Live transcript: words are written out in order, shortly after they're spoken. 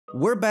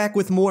We're back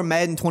with more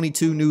Madden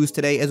 22 news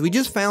today, as we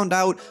just found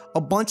out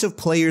a bunch of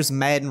players'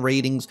 Madden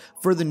ratings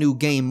for the new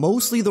game.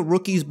 Mostly the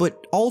rookies,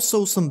 but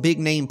also some big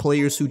name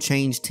players who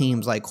changed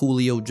teams like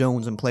Julio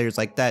Jones and players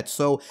like that.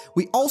 So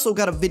we also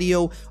got a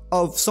video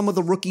of some of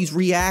the rookies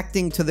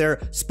reacting to their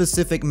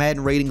specific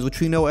Madden ratings, which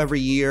we know every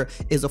year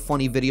is a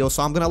funny video.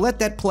 So I'm going to let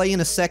that play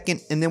in a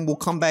second, and then we'll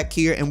come back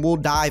here and we'll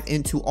dive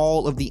into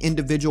all of the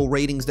individual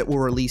ratings that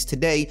were released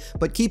today.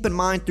 But keep in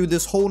mind, through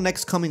this whole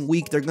next coming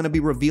week, they're going to be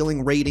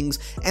revealing ratings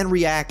and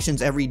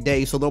reactions every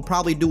day. So they'll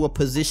probably do a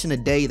position a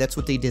day. That's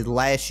what they did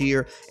last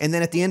year. And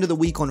then at the end of the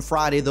week on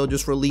Friday, they'll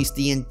just release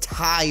the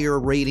entire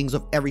ratings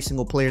of every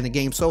single player in the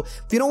game. So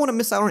if you don't want to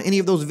miss out on any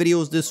of those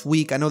videos this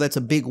week, I know that's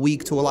a big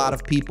week to a lot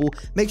of people,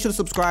 make sure to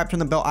subscribe, turn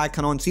the bell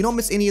icon on so you don't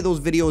miss any of those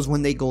videos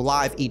when they go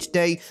live each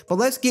day. But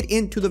let's get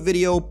into the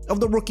video of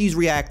the rookies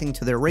reacting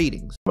to their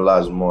ratings.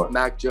 Elijah Moore,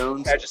 Mac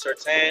Jones, Patrick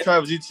Surtain,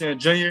 Travis Etienne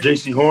Jr.,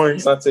 JC Horn,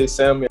 Sante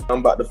Samuel.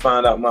 I'm about to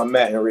find out my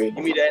Madden rating.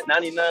 give me that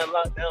 99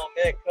 lockdown,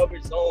 man,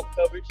 coverage, zone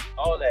coverage,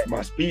 all that.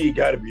 my speed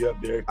got to be up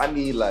there. I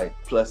need like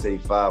plus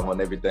 85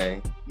 on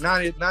everything.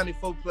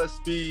 94 plus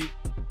speed,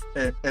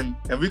 and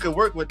we could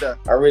work with that.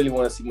 I really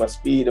want to see my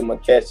speed and my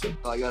catching.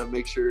 I gotta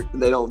make sure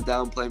they don't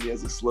downplay me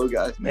as a slow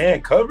guy.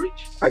 Man,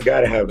 coverage, I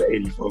got to have the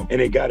 84,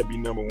 and it got to be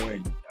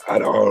 #1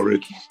 out of all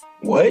rookies.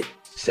 What?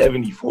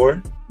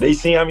 74? They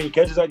seen how many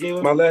catches I gave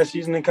up my last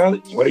season in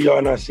college? What are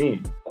y'all not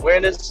seeing?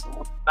 Awareness,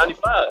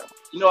 95.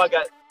 You know I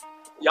got,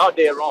 y'all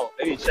dead wrong.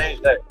 They need to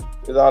change that.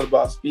 It's all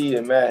about speed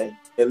and Madden.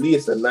 At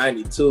least a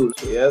 92.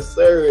 Yes,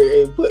 sir.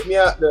 Hey, put me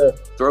out there.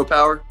 Throw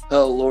power,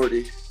 oh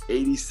lordy,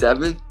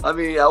 87. I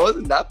mean, I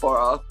wasn't that far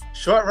off.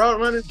 Short route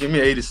running, give me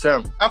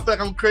 87. I feel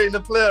like I'm creating a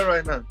player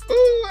right now.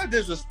 Ooh, that's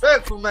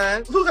disrespectful,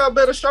 man. Who got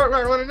better short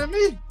route running than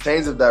me?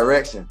 Change of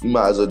direction. You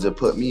might as well just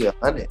put me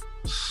 100.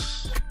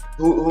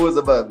 Who is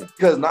above me?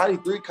 Because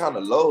 93 kind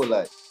of low.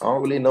 Like, I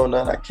don't really know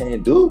nothing I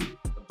can't do.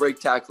 Break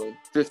tackling,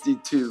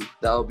 52.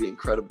 That would be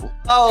incredible.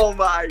 Oh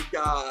my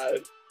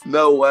God.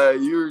 No way,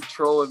 you're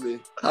trolling me.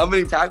 How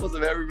many tackles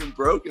have ever been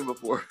broken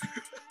before?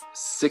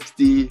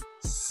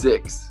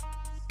 66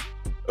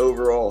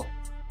 overall.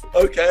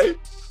 Okay,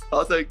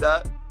 I'll take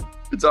that.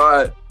 It's all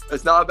right.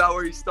 It's not about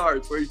where you start,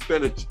 it's where you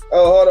finish.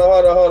 Oh,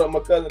 hold on. My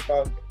cousin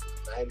talking.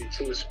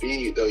 92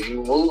 speed, though.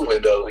 You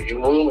moving, though. You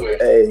moving.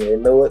 Hey, you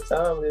know what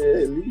time it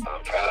is, at least.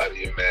 I'm proud of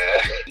you, man.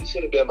 You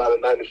should have been about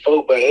a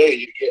 94, but hey,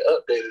 you get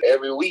updated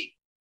every week.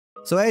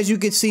 So as you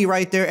can see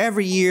right there,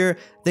 every year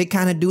they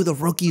kind of do the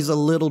rookies a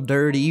little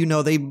dirty. You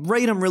know, they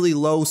rate them really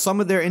low. Some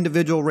of their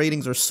individual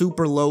ratings are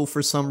super low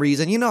for some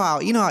reason. You know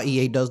how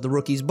EA does the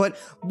rookies. But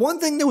one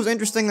thing that was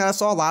interesting that I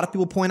saw a lot of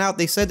people point out,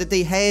 they said that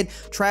they had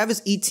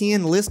Travis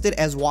Etienne listed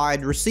as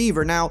wide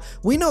receiver. Now,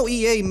 we know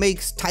EA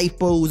makes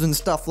typos and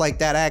stuff like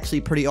that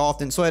actually pretty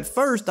often. So at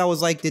first I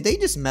was like, did they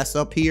just mess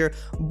up here?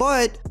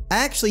 But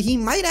actually, he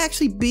might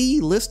actually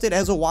be listed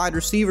as a wide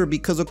receiver,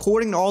 because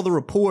according to all the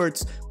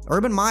reports,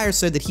 Urban Meyer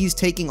said that he's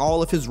taking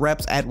all of his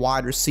reps at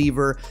wide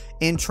receiver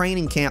in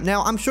training camp.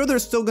 Now, I'm sure they're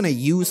still going to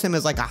use him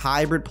as like a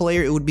hybrid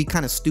player. It would be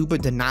kind of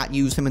stupid to not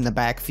use him in the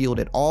backfield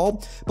at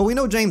all. But we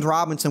know James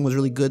Robinson was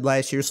really good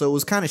last year, so it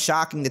was kind of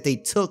shocking that they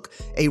took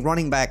a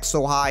running back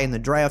so high in the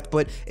draft.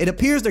 But it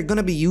appears they're going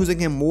to be using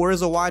him more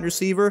as a wide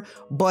receiver,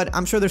 but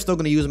I'm sure they're still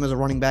going to use him as a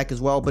running back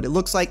as well. But it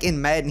looks like in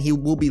Madden, he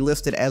will be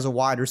listed as a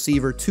wide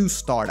receiver to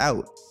start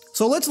out.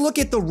 So let's look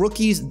at the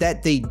rookies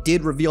that they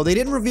did reveal. They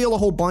didn't reveal a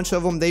whole bunch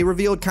of them. They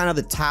revealed kind of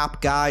the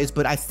top guys,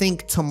 but I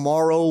think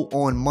tomorrow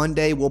on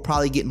Monday, we'll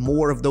probably get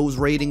more of those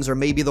ratings, or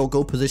maybe they'll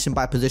go position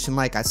by position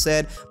like I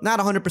said. Not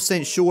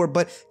 100% sure,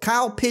 but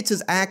Kyle Pitts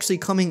is actually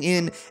coming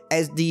in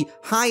as the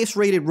highest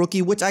rated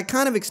rookie, which I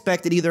kind of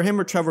expected, either him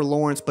or Trevor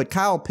Lawrence, but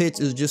Kyle Pitts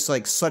is just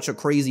like such a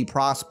crazy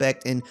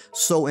prospect and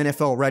so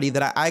NFL ready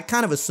that I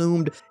kind of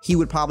assumed he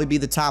would probably be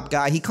the top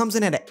guy. He comes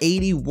in at an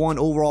 81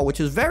 overall, which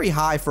is very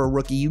high for a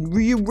rookie.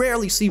 You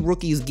rarely see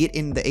rookies get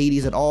in the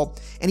 80s at all,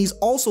 and he's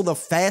also the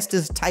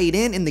fastest tight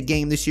end in the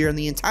game this year, in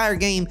the entire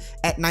game,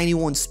 at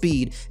 91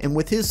 speed. And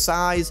with his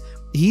size,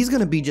 he's going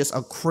to be just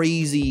a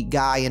crazy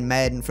guy in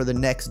Madden for the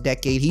next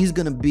decade. He's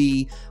going to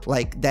be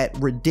like that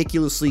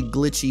ridiculously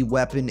glitchy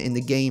weapon in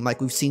the game,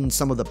 like we've seen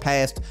some of the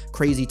past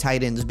crazy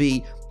tight ends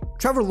be.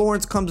 Trevor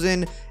Lawrence comes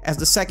in as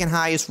the second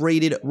highest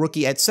rated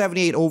rookie at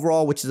 78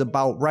 overall, which is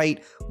about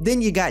right.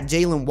 Then you got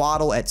Jalen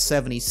Waddle at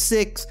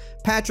 76,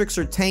 Patrick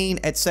Surtain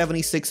at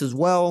 76 as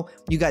well.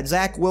 You got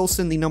Zach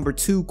Wilson, the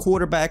 #2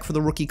 quarterback for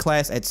the rookie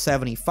class, at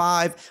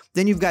 75.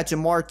 Then you've got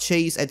Jamar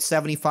Chase at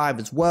 75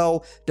 as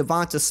well.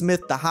 Devonta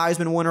Smith, the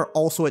Heisman winner,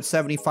 also at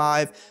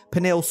 75.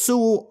 Penei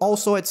Sewell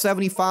also at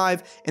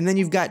 75. And then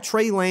you've got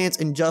Trey Lance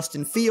and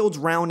Justin Fields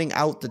rounding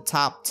out the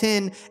top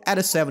 10 at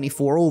a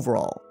 74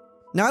 overall.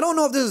 Now, I don't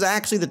know if this is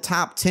actually the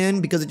top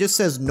 10 because it just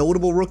says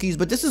notable rookies,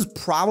 but this is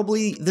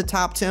probably the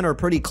top 10 or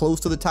pretty close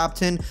to the top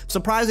 10.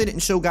 Surprised they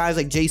didn't show guys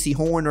like J.C.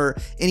 Horn or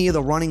any of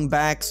the running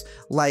backs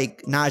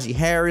like Najee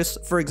Harris,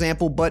 for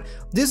example, but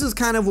this is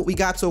kind of what we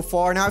got so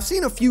far. Now, I've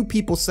seen a few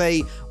people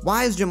say,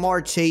 why is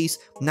Jamar Chase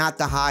not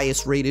the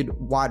highest rated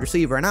wide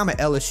receiver? And I'm an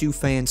LSU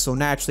fan, so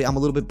naturally I'm a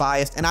little bit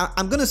biased. And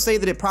I'm going to say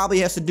that it probably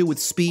has to do with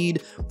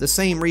speed, the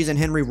same reason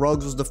Henry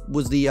Ruggs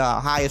was the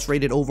highest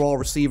rated overall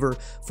receiver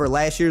for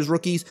last year's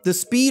rookies. The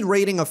speed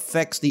rating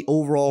affects the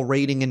overall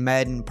rating in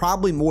Madden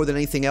probably more than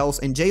anything else,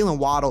 and Jalen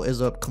Waddle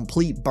is a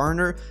complete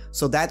burner,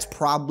 so that's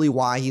probably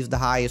why he's the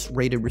highest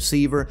rated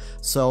receiver.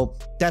 So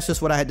that's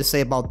just what I had to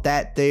say about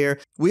that there.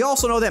 We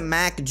also know that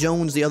Mac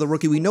Jones, the other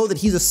rookie, we know that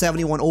he's a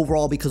 71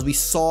 overall because we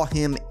saw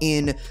him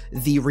in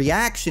the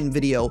reaction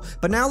video.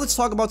 But now let's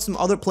talk about some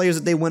other players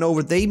that they went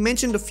over. They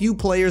mentioned a few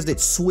players that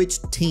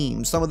switched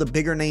teams, some of the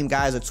bigger name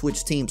guys that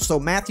switched teams. So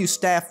Matthew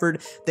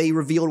Stafford, they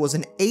revealed, was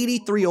an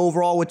 83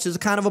 overall, which is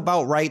kind of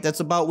about right. That's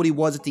about what he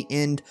was at the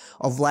end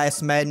of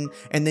last Madden.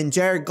 And then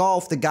Jared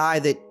Goff, the guy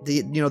that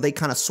they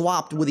kind of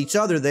swapped with each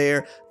other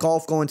there,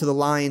 Goff going to the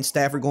Lions,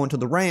 Stafford going to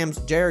the Rams.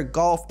 Jared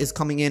Goff is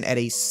coming in at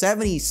a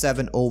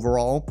 77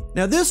 overall.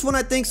 Now this one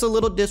I think is a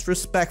little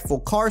disrespectful.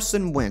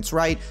 Carson Wentz,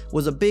 right,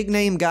 was a big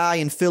name guy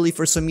in Philly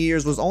for some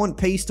years, was on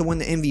pace to win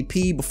the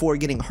MVP before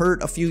getting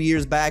hurt a few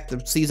years back,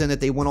 the season that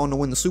they went on to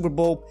win the Super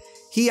Bowl.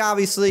 He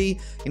obviously,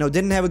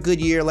 didn't have a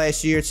good year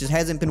last year. It just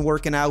hasn't been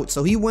working out.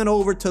 So he went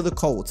over to the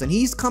Colts, and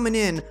he's coming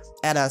in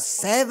at a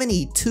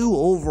 72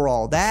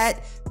 overall.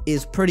 That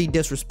is pretty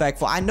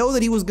disrespectful. I know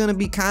that he was going to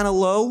be kind of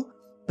low,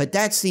 but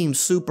that seems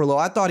super low.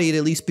 I thought he'd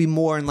at least be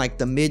more in like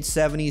the mid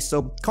 70s.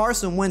 So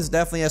Carson Wentz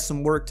definitely has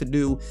some work to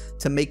do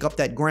to make up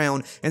that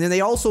ground. And then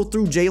they also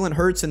threw Jalen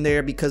Hurts in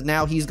there because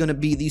now he's going to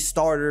be the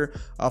starter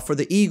for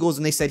the Eagles.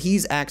 And they said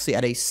he's actually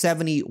at a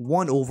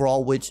 71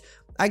 overall, which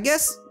I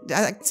guess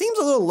seems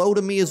a little low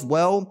to me as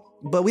well.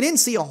 But we didn't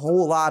see a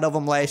whole lot of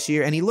him last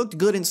year, and he looked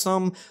good in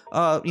some,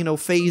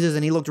 phases,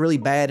 and he looked really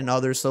bad in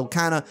others. So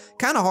kind of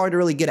hard to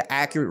really get an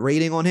accurate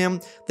rating on him.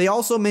 They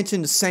also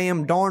mentioned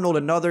Sam Darnold,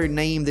 another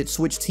name that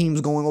switched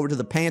teams going over to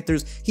the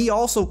Panthers. He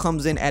also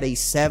comes in at a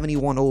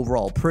 71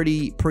 overall,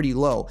 pretty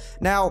low.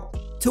 Now,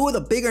 two of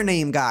the bigger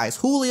name guys,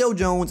 Julio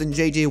Jones and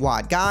J.J.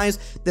 Watt, guys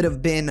that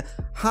have been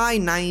high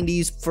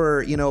 90s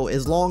for,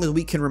 as long as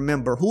we can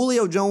remember.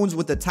 Julio Jones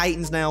with the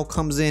Titans now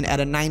comes in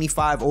at a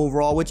 95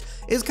 overall, which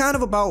is kind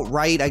of about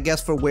right, I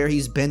guess, for where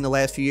he's been the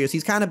last few years.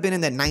 He's kind of been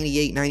in that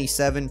 98,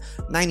 97,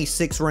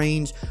 96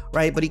 range,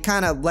 right? But he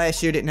kind of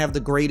last year didn't have the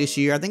greatest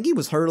year. I think he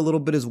was hurt a little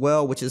bit as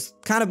well, which has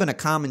kind of been a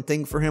common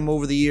thing for him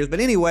over the years. But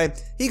anyway,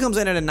 he comes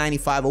in at a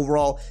 95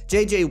 overall.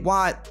 J.J.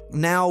 Watt,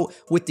 now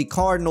with the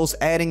Cardinals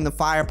adding the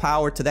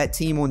firepower to that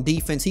team on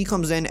defense, he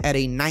comes in at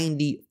a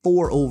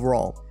 94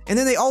 overall. And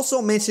then they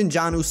also mentioned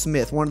Jonnu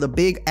Smith, one of the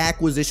big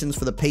acquisitions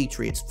for the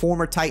Patriots,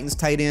 former Titans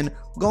tight end,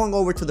 going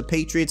over to the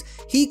Patriots.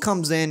 He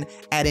comes in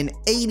at an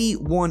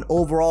 81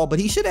 overall, but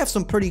he should have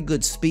some pretty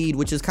good speed,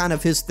 which is kind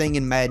of his thing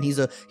in Madden. He's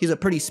a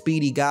pretty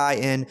speedy guy,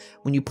 and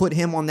when you put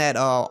him on that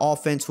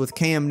offense with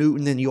Cam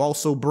Newton, then you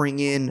also bring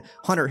in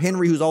Hunter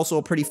Henry, who's also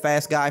a pretty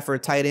fast guy for a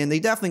tight end. They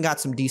definitely got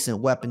some decent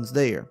weapons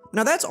there.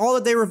 Now, that's all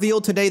that they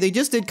revealed today. They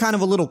just did kind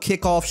of a little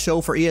kickoff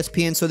show for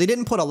ESPN, so they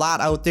didn't put a lot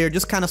out there,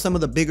 just kind of some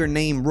of the bigger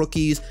name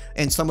rookies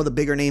and some of the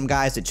bigger name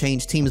guys that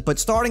change teams. But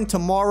starting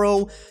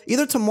tomorrow,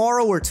 either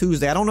tomorrow or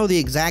Tuesday, I don't know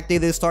the exact day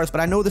this starts,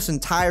 but I know this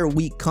entire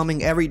week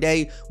coming, every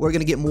day we're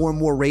going to get more and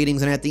more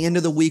ratings, and at the end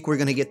of the week we're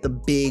going to get the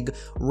big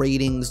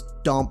ratings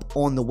dump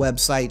on the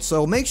website.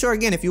 So make sure,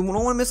 again, if you don't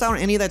want to miss out on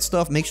any of that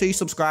stuff, make sure you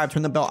subscribe,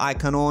 turn the bell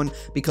icon on,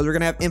 because we're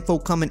going to have info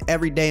coming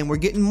every day, and we're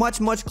getting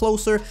much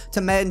closer to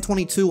Madden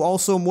 22.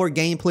 Also, more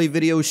gameplay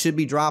videos should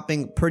be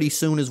dropping pretty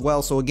soon as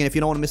well. So again, if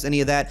you don't want to miss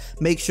any of that,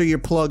 make sure you're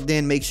plugged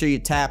in, make sure you're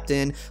tapped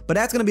in. But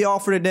that's going to be all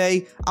for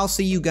today. I'll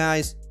see you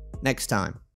guys next time.